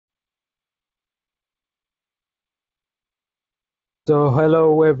So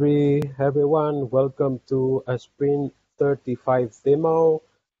hello everyone, welcome to a Sprint 35 demo.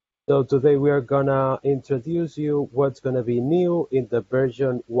 So today we are gonna introduce you what's gonna be new in the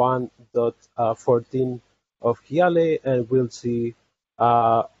version 1.14 of Kiali, and we'll see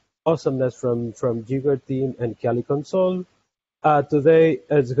awesomeness from Jaeger team and Kiali console. Today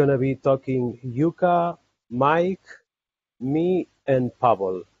it's gonna be talking Yuka, Mike, me, and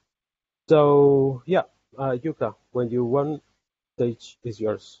Pavel. So yeah, Yuka, when you want, stage is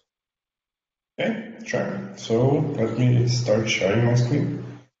yours. Okay, sure. So let me start sharing my screen.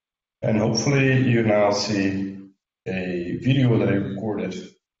 And hopefully you now see a video that I recorded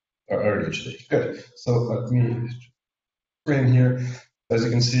earlier today. Good. So let me screen here. As you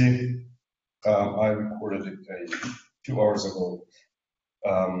can see, I recorded it a few hours ago.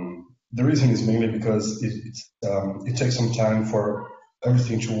 The reason is mainly because it takes some time for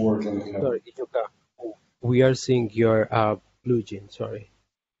everything to work. And Sorry, Yuka. We are seeing your blue jean. Sorry.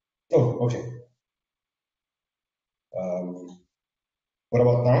 oh, okay. Um, what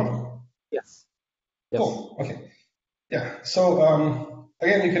about now? Yes. Yes. Cool. Okay. Yeah, so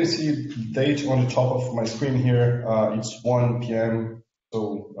again, you can see date on the top of my screen here. It's 1 p.m.,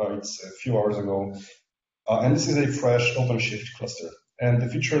 so it's a few hours ago. And this is a fresh OpenShift cluster. And the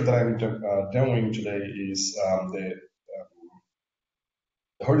feature that I'm demoing today is the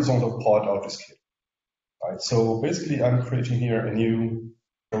horizontal pod autoscaler. Right? So basically, I'm creating here a new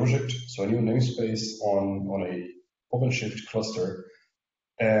project, so a new namespace on a OpenShift cluster,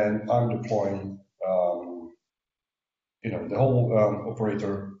 and I'm deploying the whole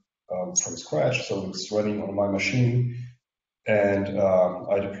operator from scratch. So it's running on my machine, and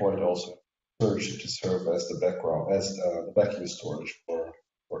I deployed also search to serve as the background, as the backing storage for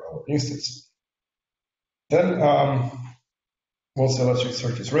our instance. Then once the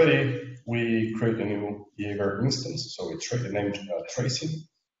Elasticsearch is ready, we create a new Jaeger instance. So it's named tracing.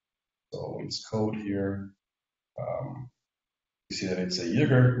 So in its code here, you see that it's a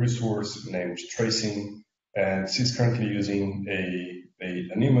Jaeger resource named tracing, and this is currently using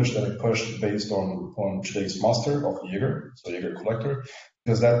an image that I pushed based on today's master of Jaeger, so Jaeger collector,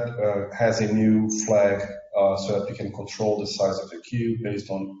 because that has a new flag so that we can control the size of the queue based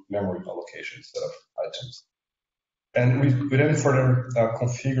on memory allocation instead of items. And we then further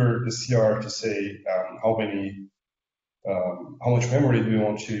configure the CR to say how much memory do we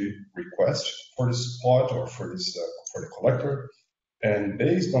want to request for this pod or for the collector. And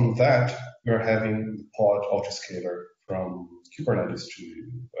based on that, we're having the pod autoscaler from Kubernetes to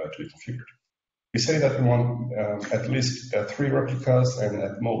be configured. We say that we want at least 3 replicas and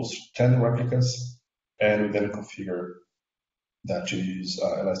at most 10 replicas, and we then configure that to use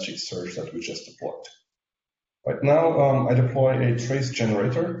Elasticsearch that we just deployed. Right now, I deploy a trace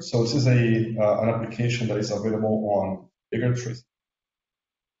generator. So this is an application that is available on Jaeger Trace.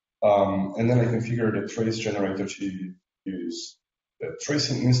 And then I configure the trace generator to use the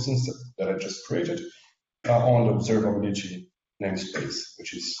tracing instance that I just created on the observability namespace,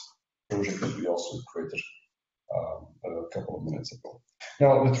 which is a project that we also created a couple of minutes ago.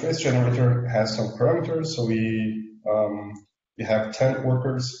 Now, the trace generator has some parameters. So we have 10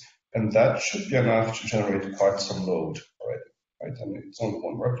 workers, and that should be enough to generate quite some load already, right? And it's only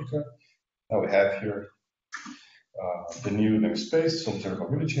one replica. Now we have here the new namespace, so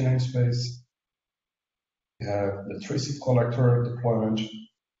observability namespace. We have the tracing collector deployment.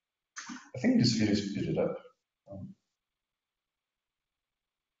 I think this video is speeded up.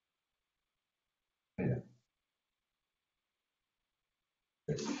 Yeah.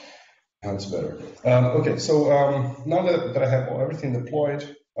 Okay. Now it's better. Okay, so now that I have everything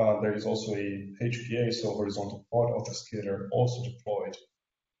deployed, there is also a HPA, so horizontal pod autoscaler, also deployed.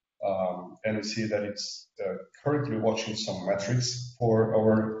 And we see that it's currently watching some metrics for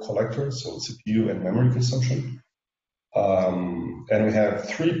our collector, so CPU and memory consumption. And we have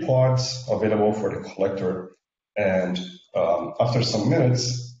 3 pods available for the collector. And after some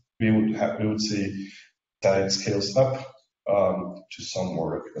minutes, we would see that it scales up to some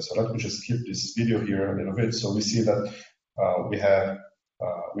more replicas. So let me just skip this video here a little bit. So we see that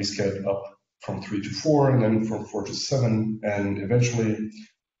we scaled up from 3 to 4, and then from 4 to 7, and eventually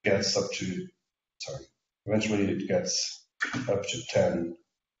gets up to, eventually it gets up to 10.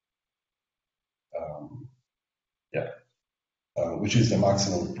 Which is the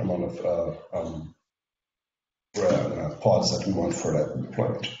maximum amount of pods that we want for that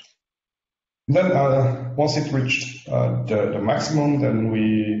deployment. And then once it reached the maximum, then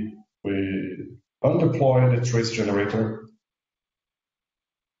we undeploy the trace generator.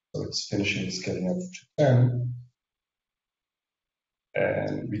 So it's finishing scaling up to 10.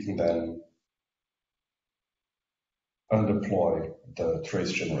 And we can then undeploy the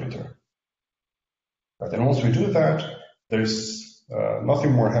trace generator. Right, and once we do that, there's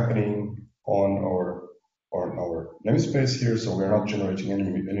nothing more happening on our namespace here, so we're not generating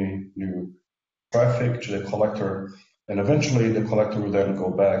any new traffic to the collector, and eventually the collector will then go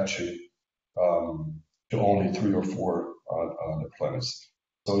back to only 3 or 4 deployments.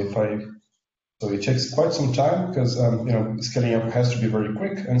 So it takes quite some time because scaling up has to be very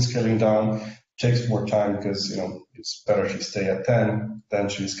quick, and scaling down takes more time because it's better to stay at 10 than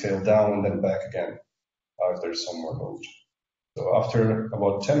to scale down and then back again if there's some more load. So after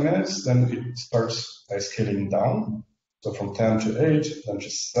about 10 minutes, then it starts scaling down. So from 10 to 8, then to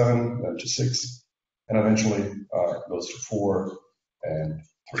 7, then to 6, and eventually it goes to 4 and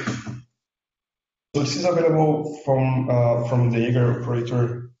 3. So this is available from the Jaeger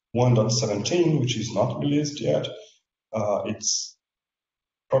operator 1.17, which is not released yet. It's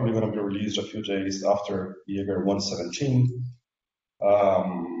probably going to be released a few days after Jaeger 1.17.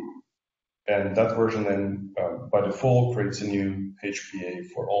 And that version then, by default, creates a new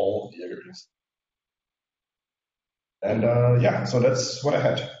HPA for all Jaegers. And yeah, so that's what I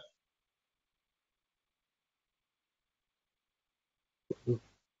had.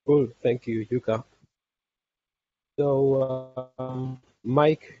 Cool, thank you, Yuka. So,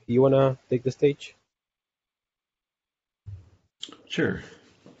 Mike, you wanna take the stage? Sure.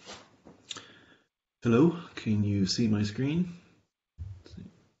 Hello, can you see my screen?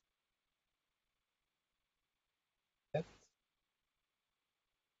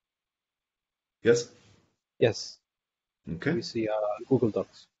 Yes? Yes. Okay. We see Google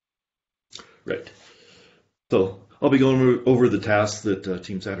Docs. Right. So I'll be going over the tasks that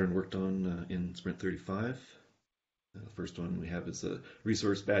Team Saturn worked on in Sprint 35. The first one we have is a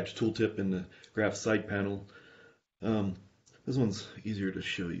resource badge tooltip in the graph side panel. This one's easier to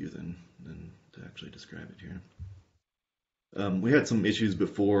show you than to actually describe it here. We had some issues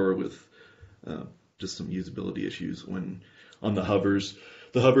before with just some usability issues when on the hovers.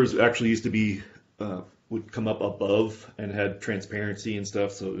 The hovers actually used to be would come up above and had transparency and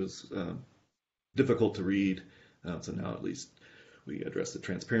stuff, so it was difficult to read. So now at least we addressed the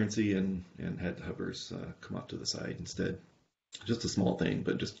transparency and had the hovers come off to the side instead. Just a small thing,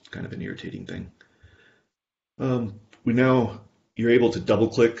 but just kind of an irritating thing. You're able to double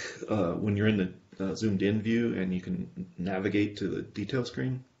click when you're in the zoomed in view, and you can navigate to the detail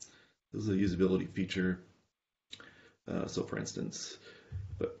screen. This is a usability feature. So for instance,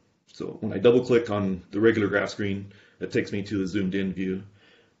 so when I double click on the regular graph screen, it takes me to the zoomed in view.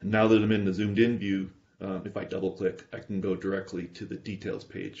 And now that I'm in the zoomed in view, if I double click, I can go directly to the details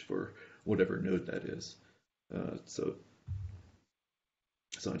page for whatever node that is. So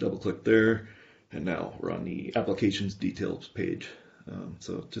I double click there, and now we're on the applications details page.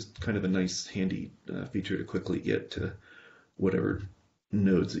 So just kind of a nice handy feature to quickly get to whatever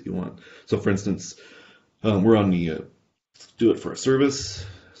nodes that you want. So for instance, we're on the do it for a service.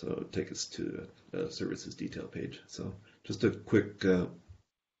 So take us to a services detail page. So just a quick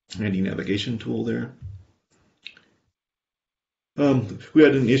handy navigation tool there. We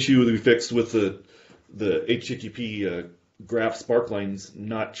had an issue that we fixed with the HTTP graph sparklines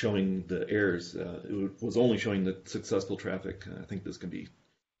not showing the errors. It was only showing the successful traffic. I think this can be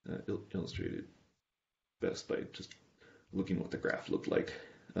illustrated best by just looking what the graph looked like.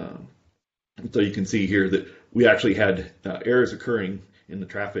 So you can see here that we actually had errors occurring in the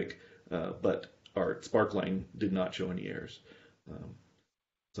traffic, but our sparkline did not show any errors.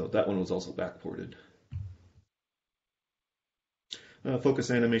 So that one was also backported.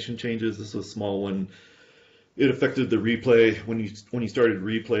 Focus animation changes. This was a small one. It affected the replay. When you started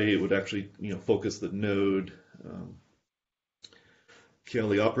replay, it would actually focus the node.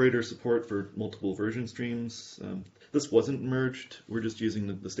 Kiali operator support for multiple version streams. This wasn't merged. We're just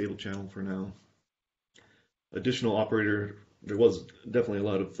using the stable channel for now. Additional operator. There was definitely a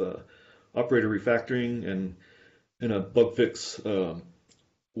lot of operator refactoring and a bug fix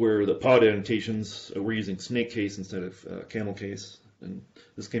where the pod annotations we're using snake case instead of camel case, and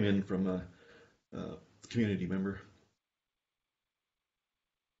this came in from a community member.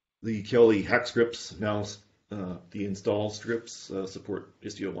 The Kiali hack scripts now, the install scripts support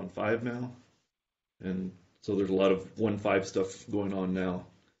Istio 1.5 now, and so there's a lot of 1.5 stuff going on now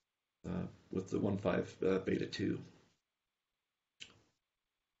with the 1.5 beta 2.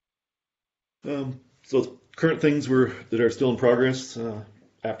 So current things that are still in progress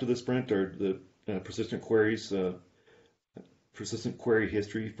after the sprint are the persistent queries, persistent query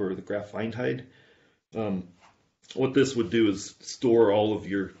history for the graph find hide. What this would do is store all of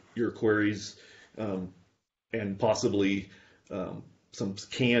your queries and possibly some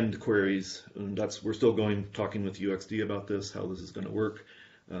canned queries, and we're still talking with UXD about this, how this is going to work,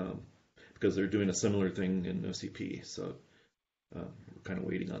 because they're doing a similar thing in OCP. So we're kind of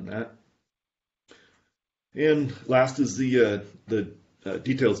waiting on that. And last is the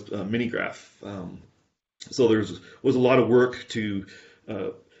details mini graph. So there was a lot of work to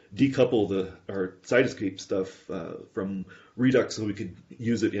decouple our Cytoscape stuff from Redux so we could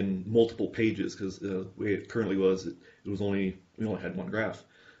use it in multiple pages, because the way it currently was, we only had one graph.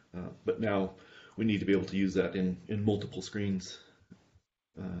 But now we need to be able to use that in multiple screens.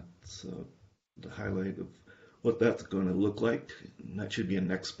 So the highlight of what that's going to look like, and that should be a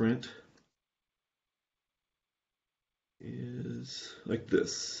next sprint, is like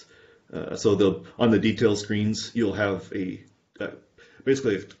this. So on the detail screens, you'll have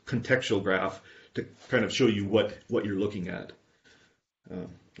basically a contextual graph to kind of show you what you're looking at.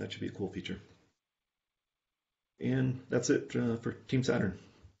 That should be a cool feature. And that's it for Team Saturn.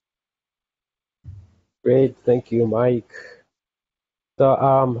 Great, thank you, Mike.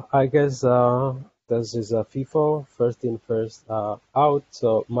 So I guess this is a FIFO, first in, first out.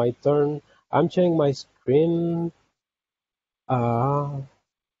 So my turn. I'm sharing my screen. Can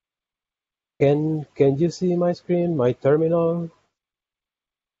you see my screen, my terminal?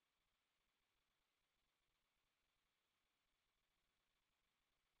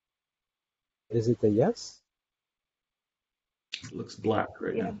 Is it a yes? It looks black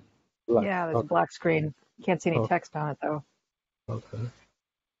right now. Black. Yeah, there's a black screen. Can't see any text on it though. Okay.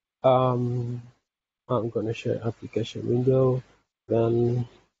 I'm gonna share application window. Then,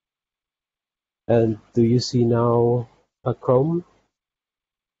 and do you see now a Chrome?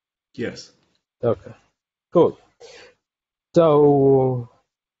 Yes. Okay. Cool. So,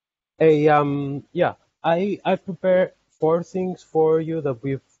 yeah, I prepared 4 things for you that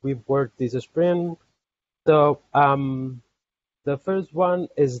we've worked this sprint. So, the first one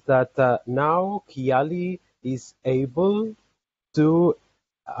is that now Kiali is able to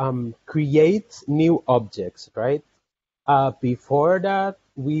create new objects, right? Before that,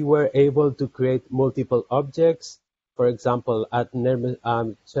 we were able to create multiple objects, for example, at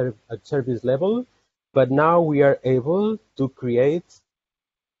service level, but now we are able to create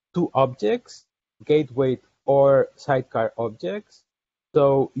 2 objects, gateway or sidecar objects.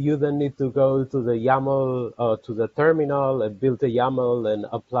 So you don't need to go to the YAML, to the terminal and build a YAML and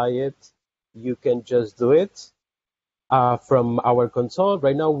apply it. You can just do it from our console.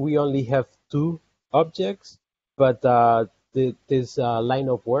 Right now, we only have 2 objects, but this line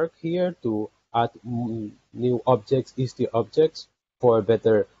of work here to add new objects, EST objects, for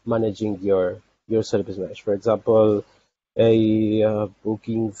better managing your service mesh. For example, a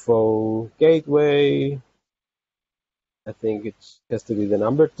booking flow gateway. I think it has to be the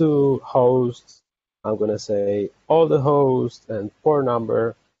number 2 hosts. I'm gonna say all the hosts and port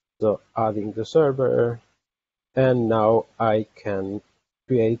number. So adding the server, and now I can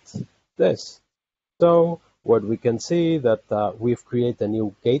create this. So what we can see that we've created a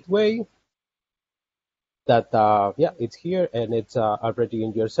new gateway that yeah, it's here and it's already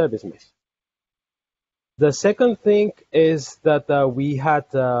in your service mesh. The second thing is that we had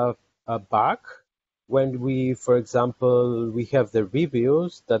a bug when we, for example, we have the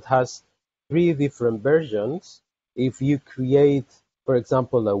reviews that has 3 different versions. If you create, for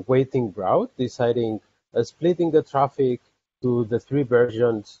example, a waiting route, deciding splitting the traffic to the 3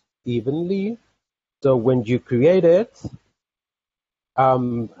 versions evenly. So when you create it,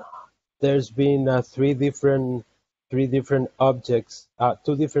 there's been 3 different objects,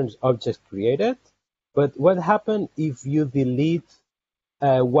 2 different objects created. But what happened if you delete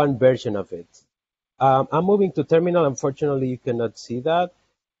one version of it? I'm moving to terminal. Unfortunately, you cannot see that.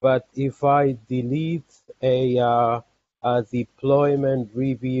 But if I delete a deployment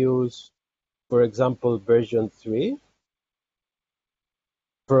reviews, for example, version 3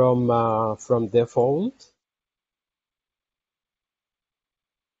 from default,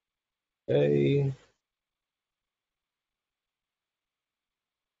 okay.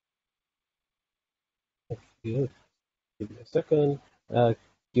 Give me a second.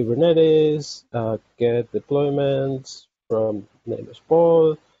 Kubernetes, get deployments from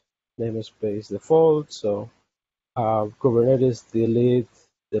namespace, namespace default. So Kubernetes delete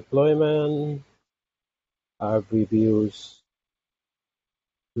deployment, reviews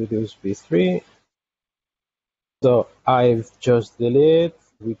v3. So I've just deleted.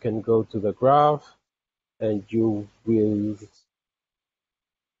 We can go to the graph, and you will.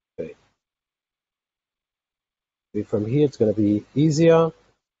 Okay. From here, it's going to be easier.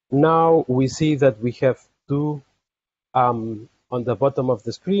 Now we see that we have 2 on the bottom of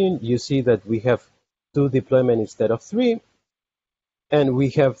the screen. You see that we have 2 deployments instead of 3. And we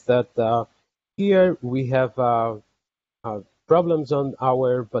have that here we have problems on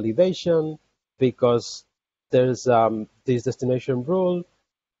our validation because there's this destination rule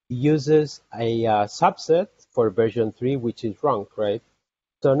uses a subset for version 3, which is wrong, right?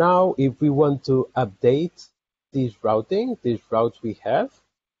 So now if we want to update this routing, these routes we have,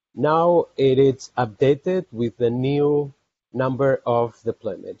 now it is updated with the new number of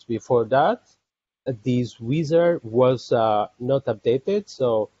deployments. Before that, this wizard was not updated,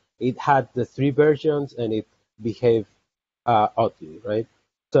 so it had the 3 versions and it behaved oddly, right?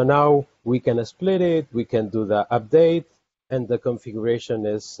 So now we can split it, we can do the update, and the configuration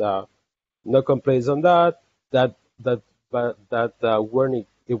is no complaints on that. That warning,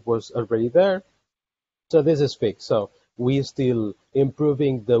 it was already there. So this is fixed. So we still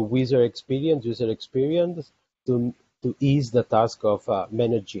improving the user experience to ease the task of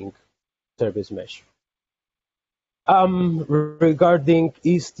managing service mesh. Regarding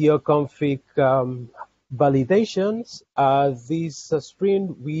Istio config validations, this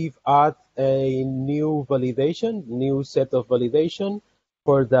sprint we've added a new set of validation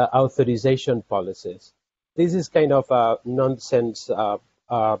for the authorization policies. This is kind of a nonsense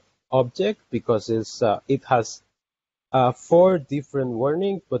object because it has 4 different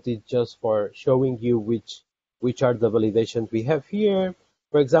warnings, but it's just for showing you which are the validations we have here.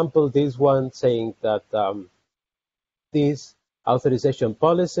 For example, this one saying that this authorization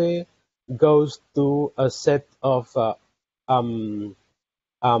policy goes to a set of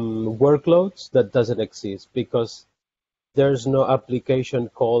workloads that doesn't exist because there's no application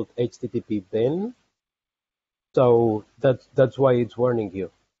called HTTP bin. So that's why it's warning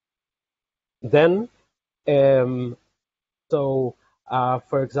you. Then, for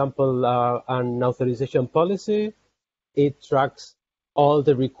example, an authorization policy, it tracks all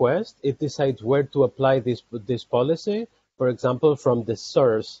the requests. It decides where to apply this policy. For example, from the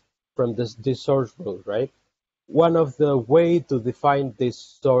source rule, right? One of the way to define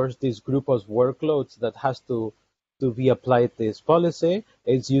this group of workloads that has to be applied this policy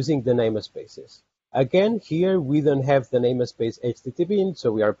is using the namespaces. Again, here we don't have the namespace HTTP,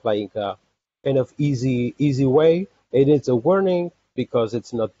 so we are applying a kind of easy way. It is a warning because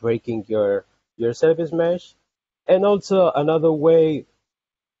it's not breaking your service mesh. And also another way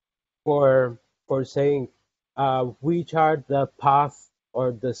for saying which are the path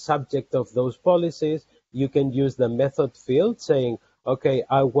or the subject of those policies, you can use the method field saying, okay,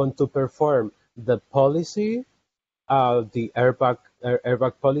 I want to perform the policy, the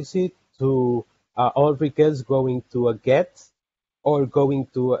airbag policy to all requests going to a GET or going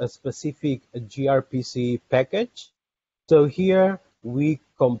to a specific gRPC package. So here we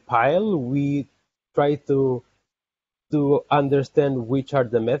compile, we try to understand which are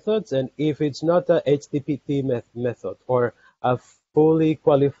the methods, and if it's not a HTTP method or a fully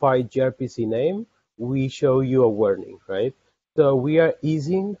qualified gRPC name, we show you a warning, right? So we are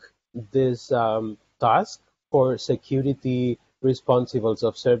easing this task for security responsibles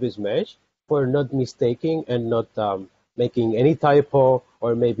of service mesh for not mistaking and not making any typo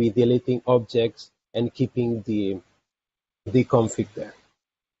or maybe deleting objects and keeping the config there.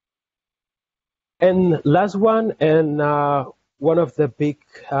 And last one, and one of the big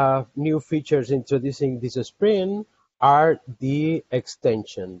new features introducing this sprint are the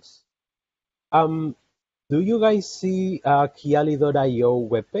extensions. Do you guys see Kiali.io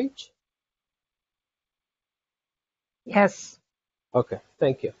webpage? Yes. Okay,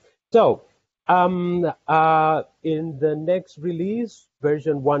 thank you. So in the next release,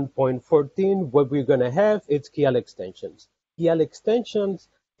 version 1.14, what we're going to have is Kiali extensions. Kiali extensions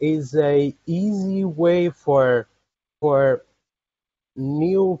is a easy way for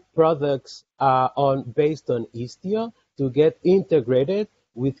new products based on Istio to get integrated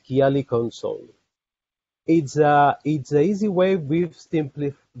with Kiali console. It's an easy way we've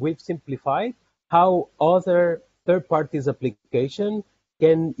simplified how other third parties application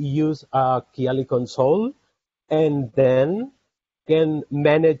can use Kiali console and then can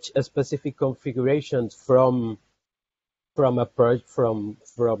manage a specific configurations from a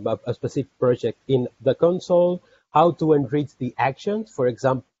specific project in the console, how to enrich the actions, for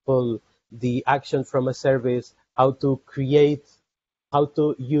example, the action from a service, how to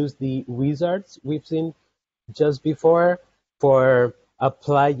use the wizards we've seen just before for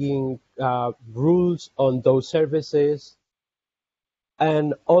applying rules on those services,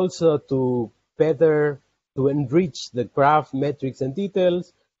 and also to enrich the graph metrics and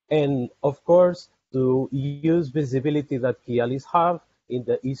details, and of course to use visibility that Kialis have in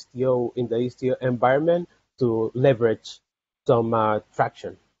the Istio environment to leverage some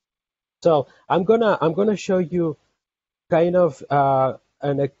traction. So I'm gonna show you kind of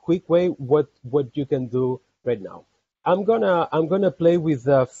in a quick way what you can do right now. I'm gonna play with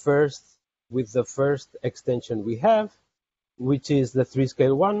the first extension we have, which is the 3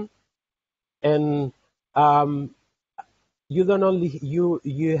 scale one, and um, you don't only you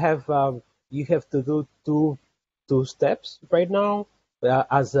have to do two steps right now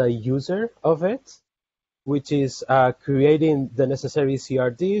as a user of it, which is creating the necessary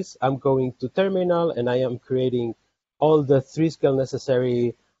CRDs. I'm going to terminal and I am creating all the 3 scale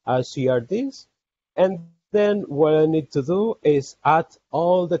necessary CRDs. And then what I need to do is add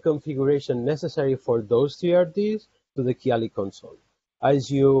all the configuration necessary for those CRDs to the Kiali console. As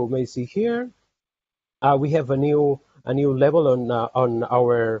you may see here, we have a new level on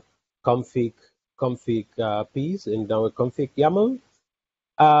our config piece in our config YAML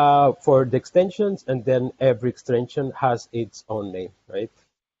for the extensions, and then every extension has its own name, right?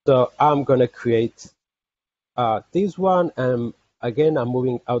 So I'm gonna create this one, and again I'm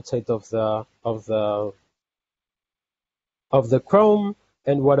moving outside of the Chrome,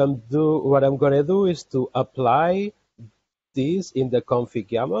 and what I'm gonna do is to apply this in the config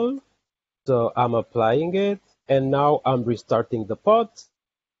YAML. So I'm applying it, and now I'm restarting the pod.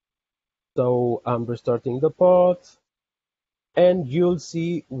 So I'm restarting the pod, and you'll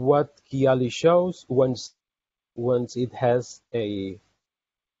see what Kiali shows once it has the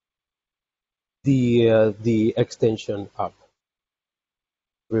extension up.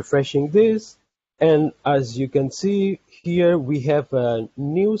 Refreshing this, and as you can see here, we have a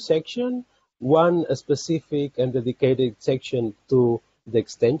new section, one specific and dedicated section to the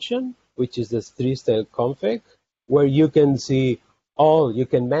extension, which is the 3-scale config, where you can see you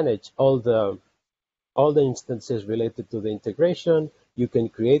can manage all the instances related to the integration. You can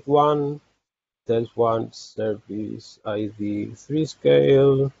create one. There's one service ID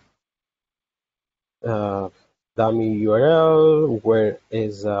 3-scale. Dummy URL, where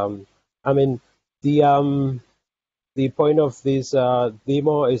is I mean the point of this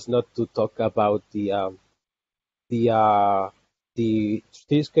demo is not to talk about the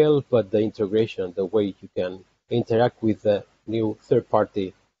 3-scale, but the integration, the way you can interact with the new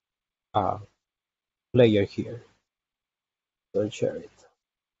third-party player here. Don't share it.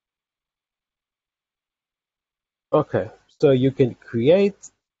 Okay, so you can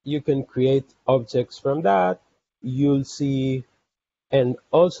create objects from that. You'll see, and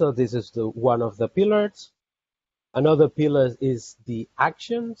also this is one of the pillars. Another pillar is the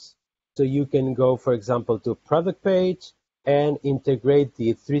actions. So you can go, for example, to product page and integrate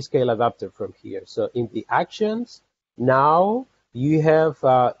the 3-scale adapter from here. So in the actions, now you have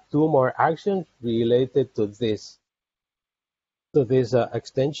two more actions related to this. So there's an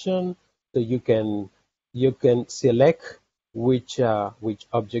extension, so you can select which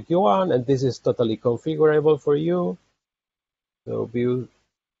object you want, and this is totally configurable for you. So view,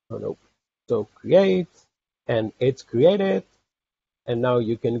 oh no, so create, and it's created. And now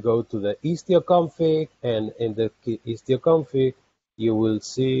you can go to the Istio config, and in the Istio config, you will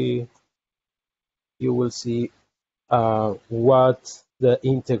see what the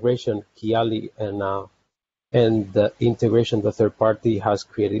integration Kiali and the integration the third party has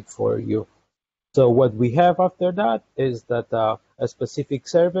created for you. So what we have after that is that a specific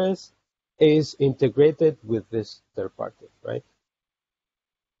service is integrated with this third party, right?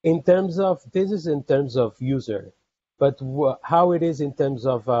 This is in terms of user, but how it is in terms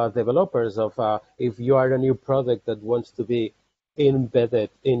of developers, if you are a new product that wants to be integrated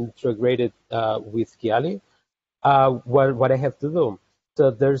with Kiali, what I have to do.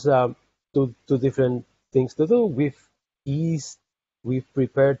 So there's two different things to do. We've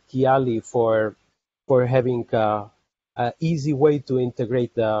prepared Kiali for having an easy way to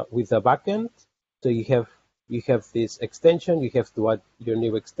integrate with the backend. So you have this extension. You have to add your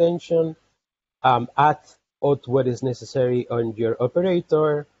new extension. Add what is necessary on your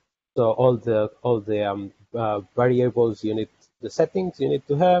operator. So all the variables you need, the settings you need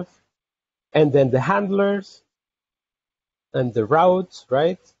to have, and then the handlers and the routes,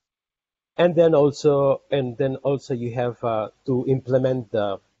 right? And then also you have to implement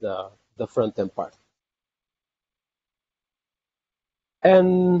the front end part.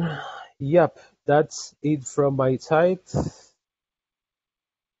 And yep, that's it from my side.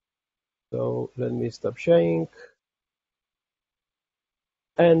 So let me stop sharing.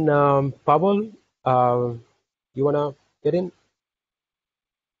 And Pavel, you wanna get in?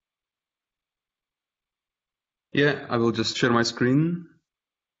 Yeah, I will just share my screen.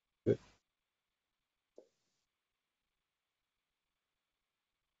 Good.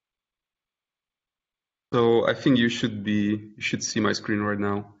 So I think you should see my screen right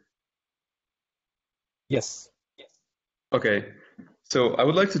now. Yes. Okay, so I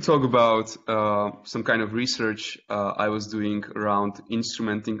would like to talk about some kind of research I was doing around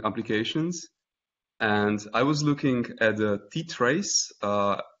instrumenting applications. And I was looking at a T-trace.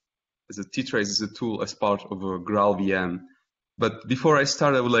 As a T-trace is a tool as part of a GraalVM. But before I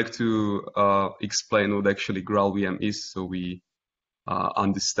start, I would like to explain what actually GraalVM is, so we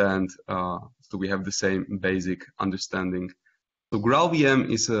understand, so we have the same basic understanding. So GraalVM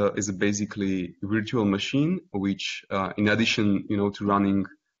is a basically virtual machine, which, in addition, to running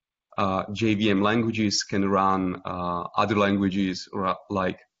JVM languages, can run other languages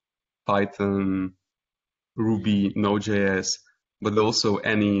like Python, Ruby, Node.js, but also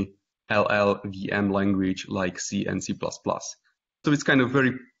any LLVM language like C and C++. So it's kind of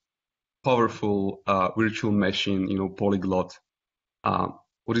very powerful virtual machine, polyglot.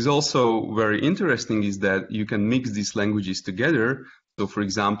 What is also very interesting is that you can mix these languages together. So, for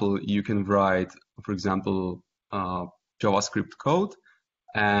example, you can write, JavaScript code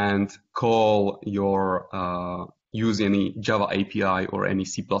and call use any Java API or any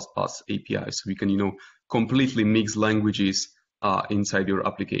C++ API. So we can, completely mix languages inside your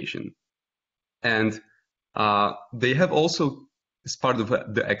application. And they have also, as part of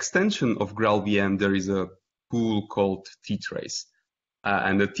the extension of GraalVM, there is a tool called T-trace.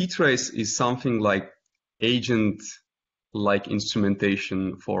 And the T-trace is something like agent-like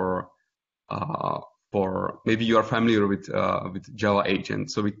instrumentation for maybe you are familiar with Java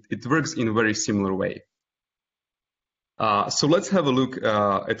agent. So it works in a very similar way. So let's have a look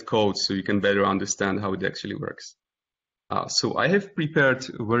at code so you can better understand how it actually works. So I have prepared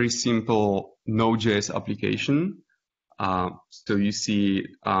a very simple Node.js application. So you see,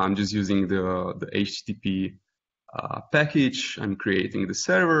 I'm just using the HTTP package. I'm creating the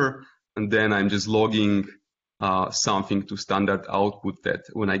server, and then I'm just logging something to standard output that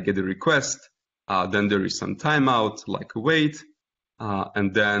when I get a request, then there is some timeout, like a wait,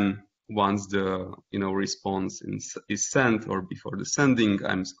 and then once the response is sent or before the sending,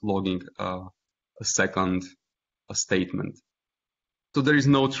 I'm logging a second statement. So there is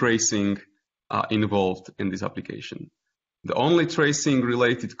no tracing involved in this application. The only tracing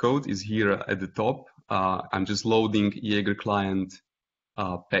related code is here at the top. I'm just loading Jaeger client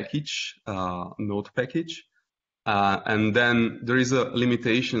package, node package. And then there is a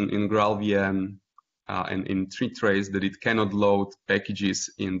limitation in GraalVM and in T-trace that it cannot load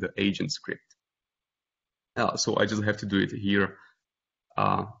packages in the agent script. So I just have to do it here.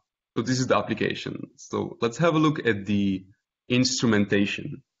 So this is the application. So let's have a look at the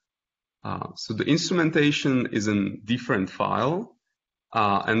instrumentation. So the instrumentation is a different file,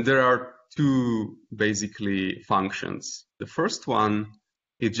 and there are two basically functions. The first one,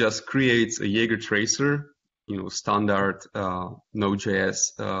 it just creates a Jaeger tracer, standard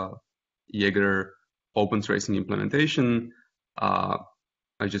Node.js Jaeger open tracing implementation. I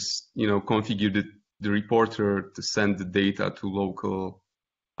just configured the reporter to send the data to local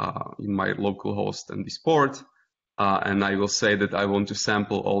in my local host and this port. And I will say that I want to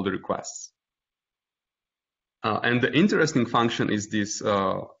sample all the requests. And the interesting function is this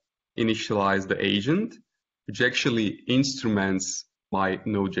initialize the agent, which actually instruments my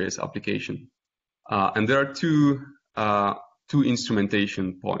Node.js application. And there are two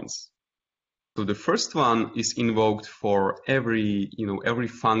instrumentation points. So the first one is invoked for every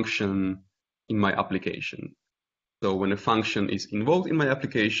function in my application. So when a function is invoked in my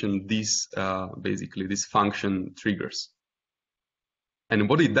application, this this function triggers. And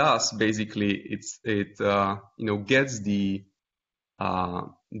what it does basically, it gets the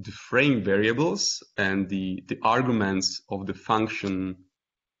frame variables and the arguments of the function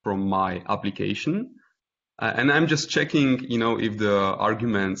from my application, and I'm just checking if the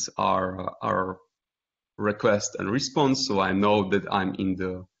arguments are request and response, so I know that I'm in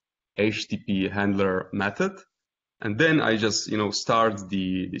the HTTP handler method. And then I just start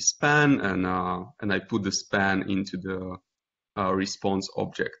the span and I put the span into the response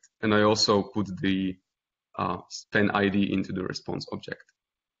object, and I also put the span ID into the response object.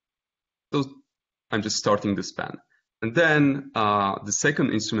 So I'm just starting the span, and then the second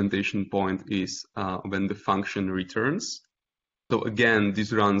instrumentation point is when the function returns. So again,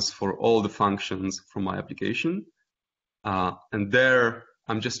 this runs for all the functions from my application, and there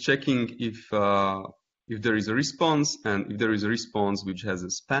I'm just checking if there is a response, and if there is a response which has a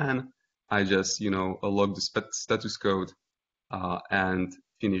span, I just log the status code and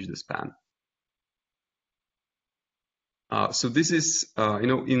finish the span. So this is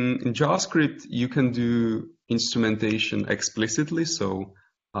in JavaScript you can do instrumentation explicitly. So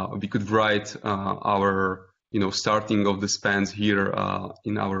we could write our starting of the spans here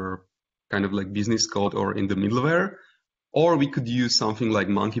in our kind of like business code or in the middleware. Or we could use something like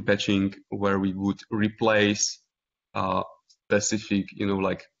monkey patching, where we would replace specific,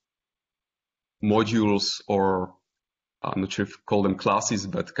 like modules, or I'm not sure if call them classes,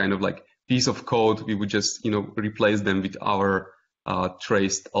 but kind of like piece of code. We would just, replace them with our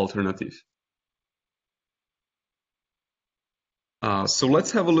traced alternative. So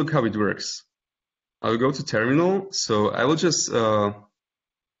let's have a look how it works. I'll go to terminal. So I will just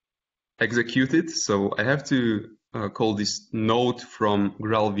execute it. So I have to call this node from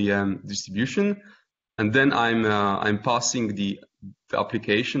GraalVM distribution, and then I'm passing the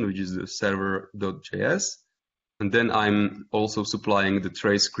application, which is the server.js, and then I'm also supplying the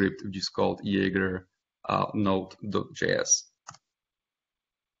trace script, which is called Jaeger node.js.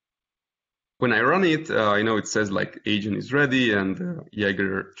 When I run it, it says like agent is ready and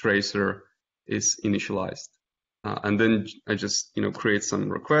Jaeger tracer is initialized. And then I just create some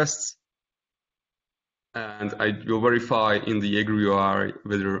requests, and I will verify in the Jaeger UI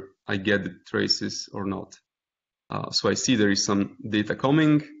whether I get the traces or not. So I see there is some data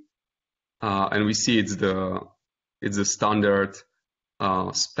coming, and we see it's the standard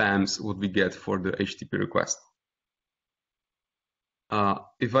spams what we get for the HTTP request.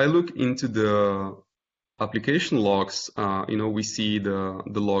 If I look into the application logs, we see the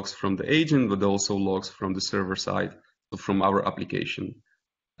logs from the agent, but also logs from the server side, so from our application.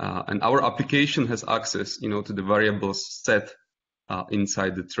 And our application has access, to the variables set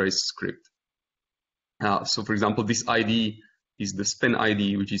inside the trace script. So for example, this ID is the span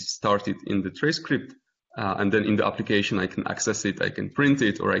ID, which is started in the trace script. And then in the application, I can access it, I can print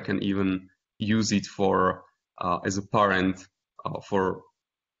it, or I can even use it for as a parent for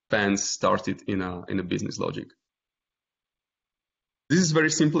spans started in a business logic. This is a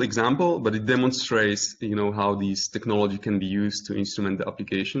very simple example, but it demonstrates, how this technology can be used to instrument the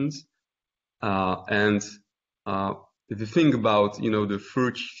applications. And if you think about, the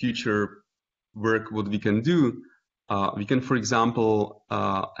future work, what we can do, we can, for example,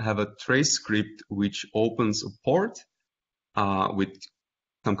 have a trace script which opens a port with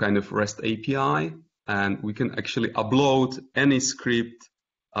some kind of REST API, and we can actually upload any script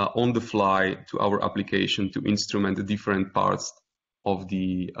on the fly to our application to instrument the different parts of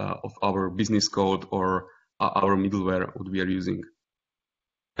our business code or our middleware what we are using.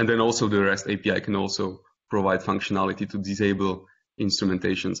 And then also the REST API can also provide functionality to disable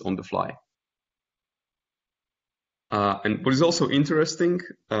instrumentations on the fly. And what is also interesting,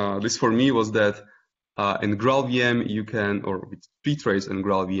 this for me, was that in GraalVM you can, or with ptrace and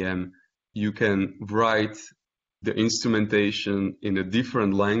GraalVM, you can write the instrumentation in a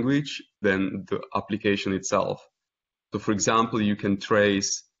different language than the application itself. So for example, you can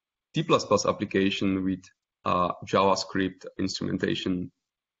trace C++ application with JavaScript instrumentation.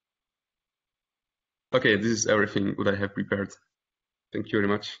 Okay, this is everything what I have prepared. Thank you very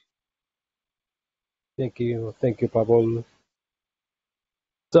much. Thank you, Pavel.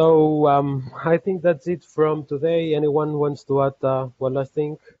 So I think that's it from today. Anyone wants to add one last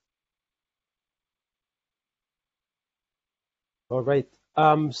thing? All right.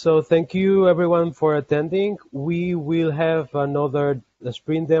 So thank you everyone for attending. We will have another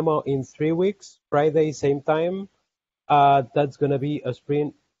sprint demo in 3 weeks, Friday, same time. That's going to be a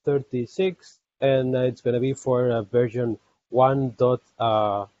sprint 36, and it's going to be for version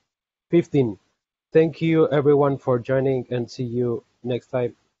 1.15. Thank you everyone for joining, and see you next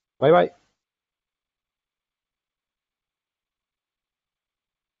time. Bye bye.